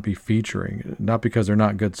would not be featuring. Not because they're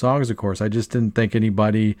not good songs, of course. I just didn't think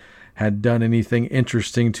anybody had done anything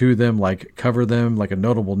interesting to them, like cover them, like a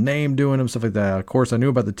notable name doing them, stuff like that. Of course, I knew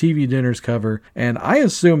about the TV Dinners cover, and I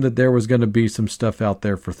assumed that there was going to be some stuff out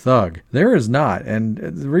there for Thug. There is not, and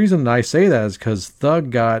the reason I say that is because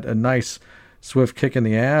Thug got a nice swift kick in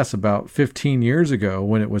the ass about 15 years ago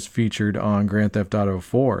when it was featured on Grand Theft Auto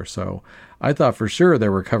 4, so I thought for sure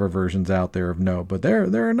there were cover versions out there of note, but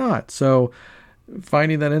there are not. So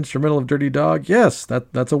finding that instrumental of Dirty Dog, yes,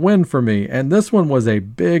 that's a win for me. And this one was a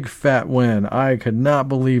big fat win. I could not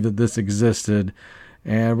believe that this existed.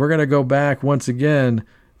 And we're going to go back once again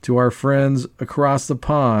to our friends across the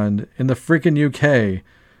pond in the freaking UK,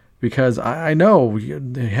 because I know,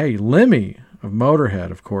 hey, Lemmy of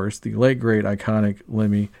Motorhead, of course, the late great iconic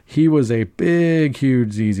Lemmy, he was a big,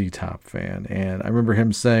 huge ZZ Top fan. And I remember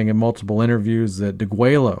him saying in multiple interviews that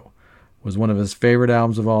Degüello was one of his favorite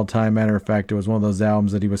albums of all time. Matter of fact, it was one of those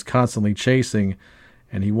albums that he was constantly chasing,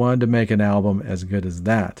 and he wanted to make an album as good as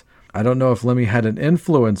that. I don't know if Lemmy had an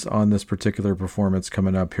influence on this particular performance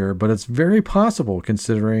coming up here, but it's very possible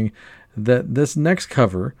considering that this next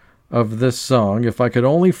cover of this song, If I Could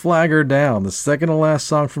Only Flag Her Down, the second to last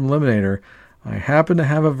song from Eliminator, I happen to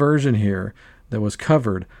have a version here that was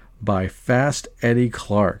covered by Fast Eddie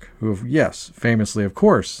Clarke, who, yes, famously, of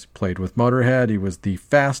course, played with Motorhead. He was the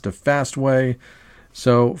Fast of Fastway.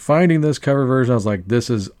 So finding this cover version, I was like, this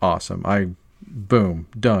is awesome. Boom,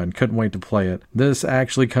 done. Couldn't wait to play it. This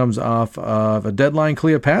actually comes off of a Deadline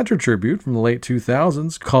Cleopatra tribute from the late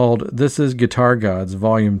 2000s called This Is Guitar Gods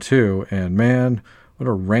Volume 2. And man, what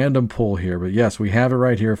a random pull here. But yes, we have it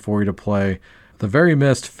right here for you to play. The very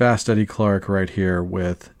missed Fast Eddie Clarke right here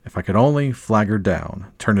with If I Could Only Flag Her Down.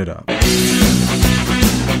 Turn it up.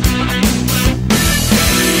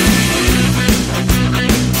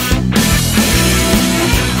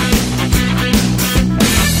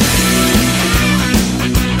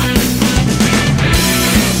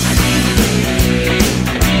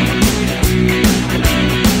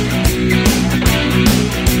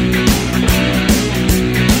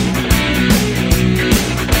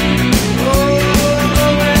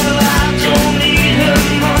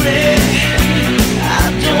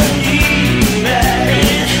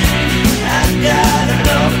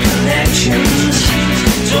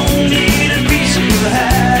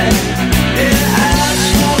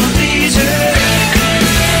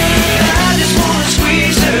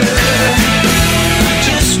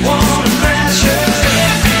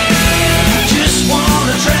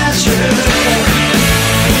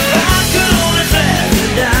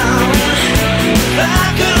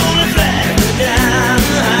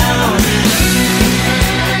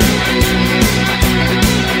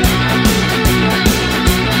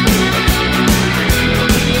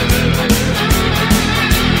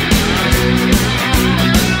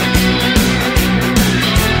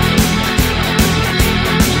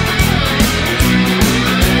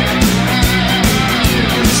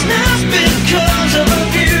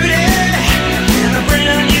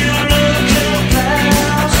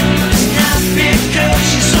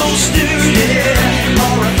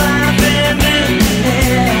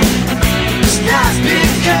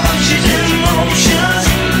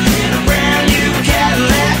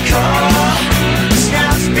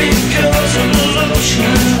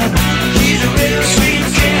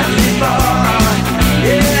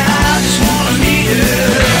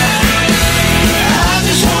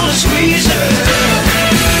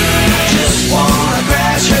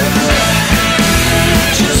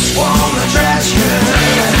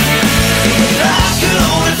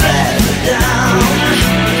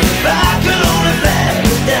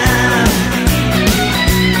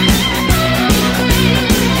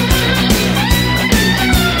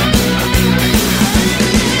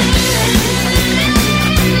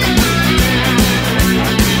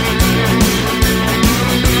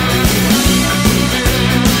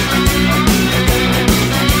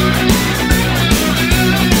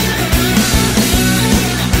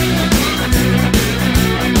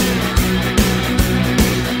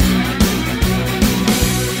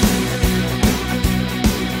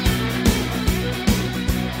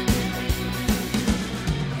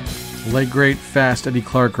 Late great Fast Eddie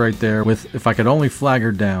Clarke right there with If I Could Only Flag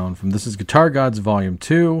Her Down from This Is Guitar Gods Volume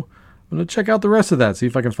 2. I'm going to check out the rest of that, see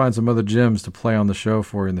if I can find some other gems to play on the show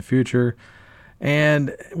for you in the future.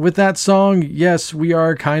 And with that song, yes, we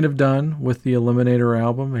are kind of done with the Eliminator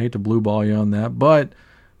album. I hate to blue ball you on that, but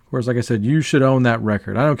of course, like I said, you should own that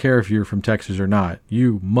record. I don't care if you're from Texas or not.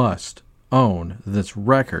 You must own this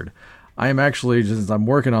record. I am actually, since I'm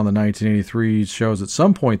working on the 1983 shows at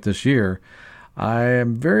some point this year, I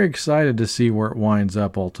am very excited to see where it winds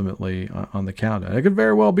up ultimately on the countdown. It could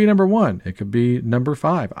very well be number 1. It could be number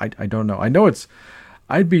 5. I don't know. I know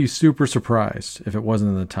I'd be super surprised if it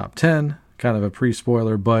wasn't in the top 10. Kind of a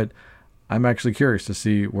pre-spoiler, but I'm actually curious to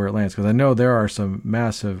see where it lands because I know there are some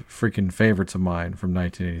massive freaking favorites of mine from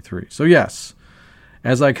 1983. So yes,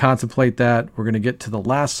 as I contemplate that, we're going to get to the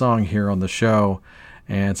last song here on the show.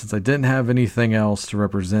 And since I didn't have anything else to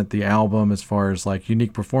represent the album as far as like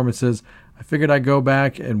unique performances, I figured I'd go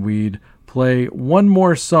back and we'd play one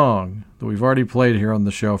more song that we've already played here on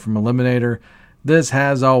the show from Eliminator. This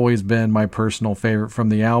has always been my personal favorite from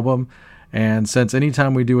the album. And since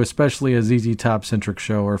anytime we do, especially a ZZ Top centric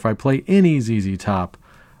show, or if I play any ZZ Top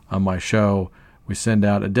on my show, we send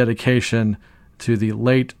out a dedication to the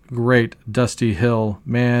late, great Dusty Hill.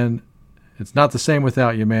 Man, it's not the same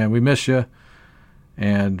without you, man. We miss you.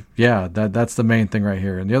 And yeah, that's the main thing right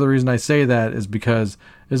here. And the other reason I say that is because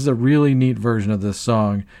this is a really neat version of this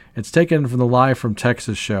song. It's taken from the Live from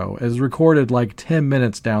Texas show. It was recorded like 10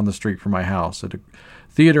 minutes down the street from my house at a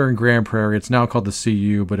theater in Grand Prairie. It's now called the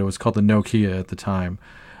CU, but it was called the Nokia at the time.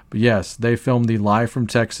 But yes, they filmed the Live from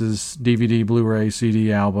Texas DVD, Blu-ray,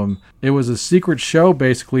 CD album. It was a secret show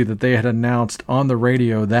basically that they had announced on the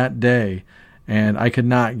radio that day, and I could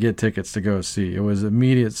not get tickets to go see. It was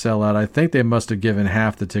immediate sellout. I think they must have given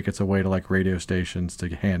half the tickets away to like radio stations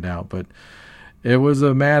to hand out, but it was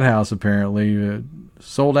a madhouse apparently.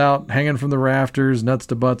 Sold out, hanging from the rafters, nuts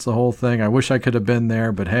to butts, the whole thing. I wish I could have been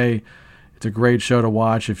there, but hey, it's a great show to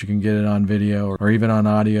watch if you can get it on video or even on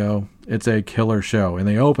audio. It's a killer show. And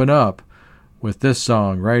they open up with this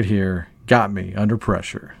song right here, Got Me Under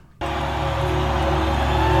Pressure.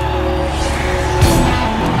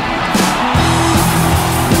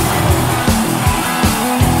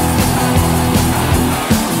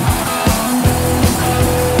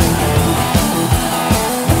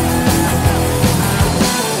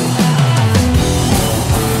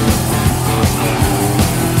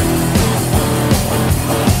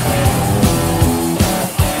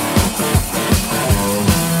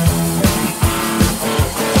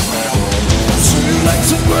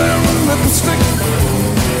 Some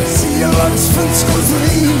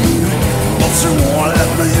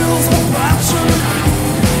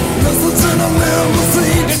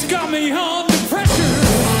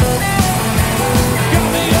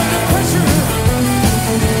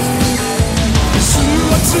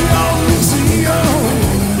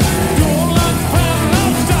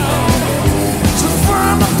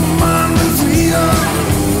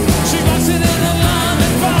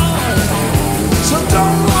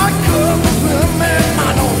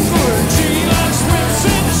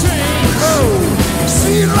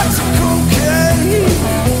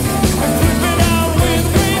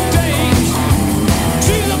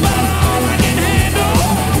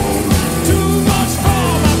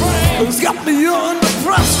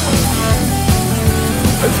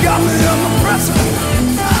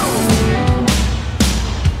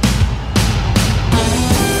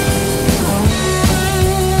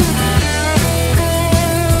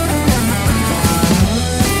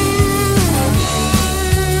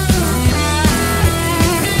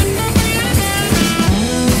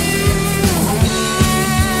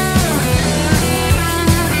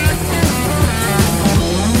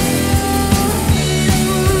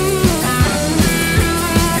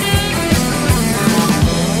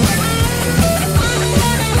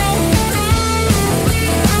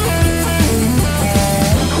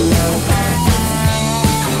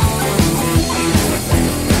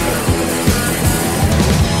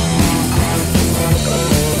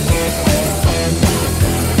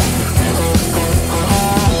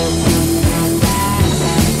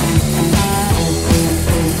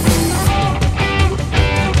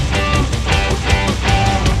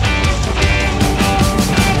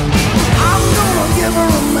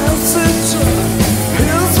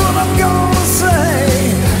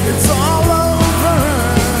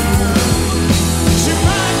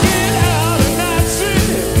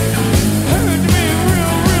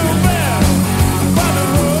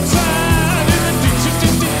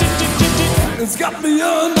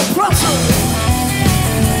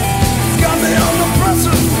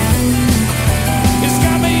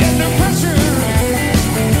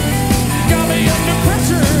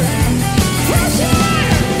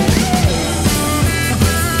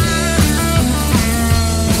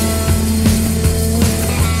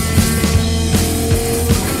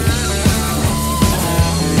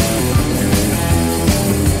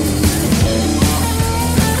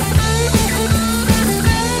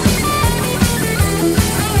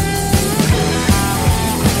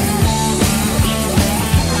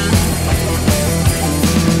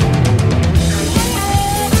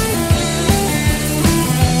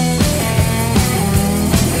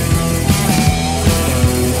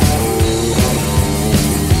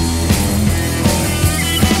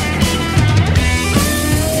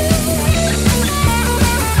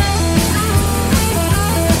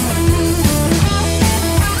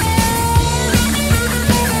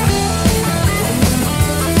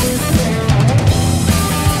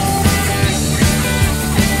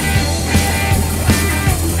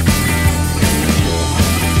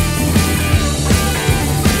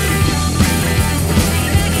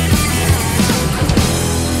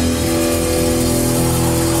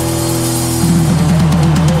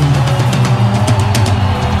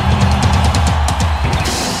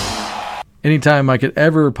anytime I could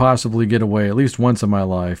ever possibly get away, at least once in my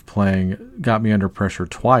life, playing Got Me Under Pressure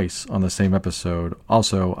twice on the same episode,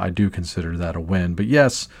 also, I do consider that a win. But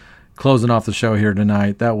yes, closing off the show here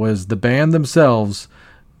tonight, that was the band themselves,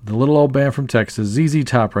 the little old band from Texas, ZZ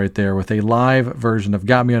Top right there, with a live version of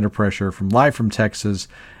Got Me Under Pressure from Live from Texas.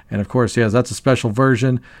 And of course, yes, that's a special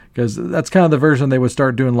version, because that's kind of the version they would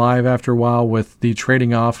start doing live after a while, with the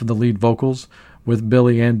trading off of the lead vocals with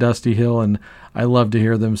Billy and Dusty Hill, and I love to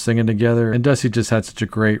hear them singing together. And Dusty just had such a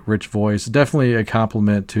great, rich voice. Definitely a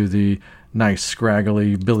compliment to the nice,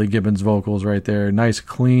 scraggly Billy Gibbons vocals right there. Nice,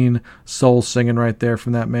 clean soul singing right there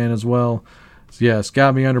from that man as well. So yes,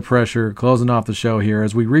 Got Me Under Pressure, closing off the show here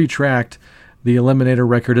as we retracked the Eliminator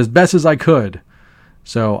record as best as I could.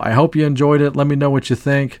 So I hope you enjoyed it. Let me know what you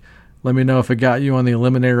think. Let me know if it got you on the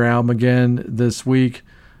Eliminator album again this week,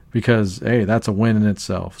 because, hey, that's a win in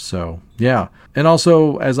itself. So, yeah. And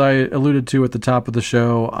also, as I alluded to at the top of the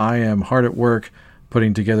show, I am hard at work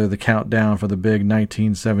putting together the countdown for the big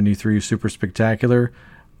 1973 Super Spectacular.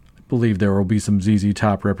 I believe there will be some ZZ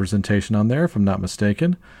Top representation on there, if I'm not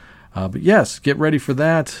mistaken. But yes, get ready for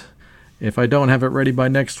that. If I don't have it ready by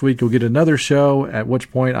next week, you'll get another show, at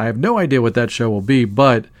which point I have no idea what that show will be,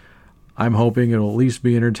 but I'm hoping it'll at least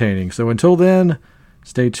be entertaining. So until then,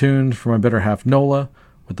 stay tuned for my better half Nola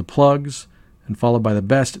with the plugs, and followed by the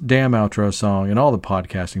best damn outro song in all the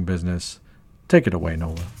podcasting business. Take it away,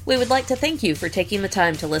 Nola. We would like to thank you for taking the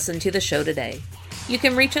time to listen to the show today. You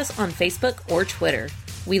can reach us on Facebook or Twitter.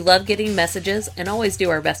 We love getting messages and always do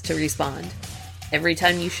our best to respond. Every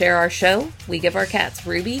time you share our show, we give our cats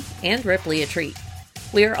Ruby and Ripley a treat.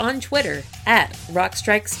 We are on Twitter at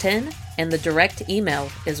rockstrikes10, and the direct email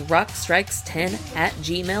is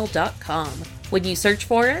rockstrikes10@gmail.com. When you search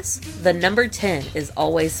for us, the number 10 is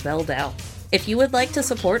always spelled out. If you would like to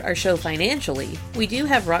support our show financially, we do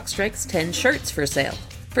have Rock Strikes 10 shirts for sale.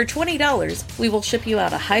 For $20, we will ship you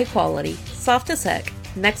out a high-quality, soft-as-heck,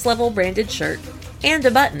 next-level branded shirt and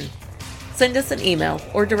a button. Send us an email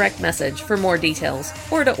or direct message for more details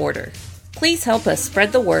or to order. Please help us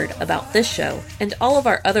spread the word about this show and all of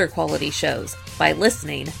our other quality shows by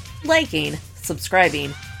listening, liking,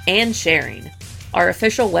 subscribing, and sharing. Our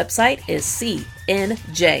official website is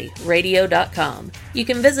cnjradio.com. You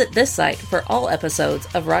can visit this site for all episodes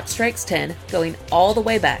of Rock Strikes 10 going all the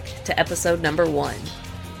way back to episode number 1.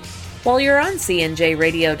 While you're on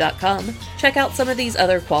cnjradio.com, check out some of these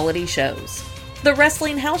other quality shows. The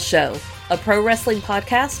Wrestling House Show, a pro wrestling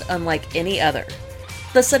podcast unlike any other.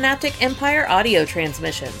 The Synaptic Empire audio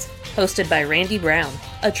transmissions, hosted by Randy Brown,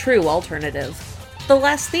 a true alternative. The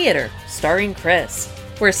Last Theater, starring Chris,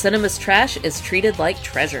 where cinema's trash is treated like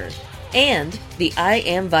treasure. And the I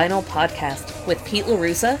Am Vinyl podcast with Pete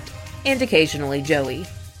LaRussa and occasionally Joey.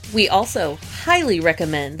 We also highly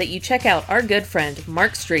recommend that you check out our good friend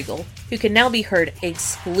Mark Striegel, who can now be heard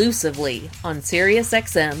exclusively on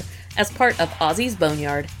SiriusXM as part of Ozzy's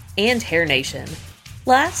Boneyard and Hair Nation.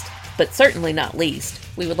 Last, but certainly not least,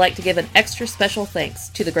 we would like to give an extra special thanks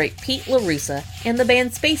to the great Pete LaRussa and the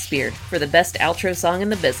band Spacebeard for the best outro song in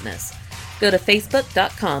the business. Go to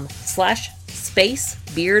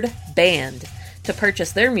facebook.com/SpaceBeardBand to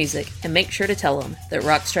purchase their music and make sure to tell them that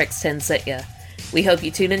Rock Strikes 10 sent ya. We hope you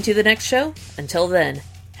tune into the next show. Until then,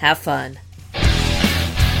 have fun.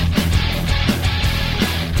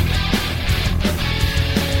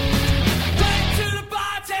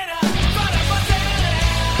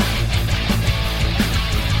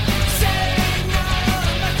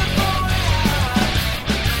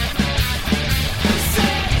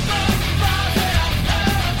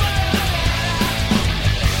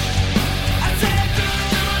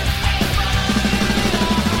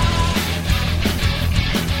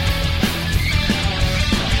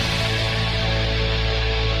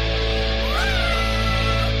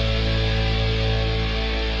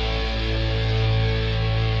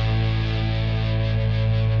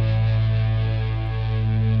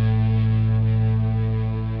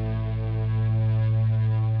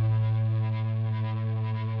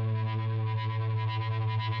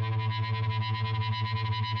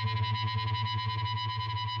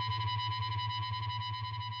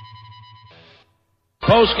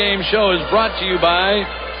 Post-game show is brought to you by...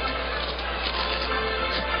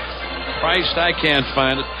 Christ, I can't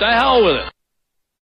find it. The hell with it.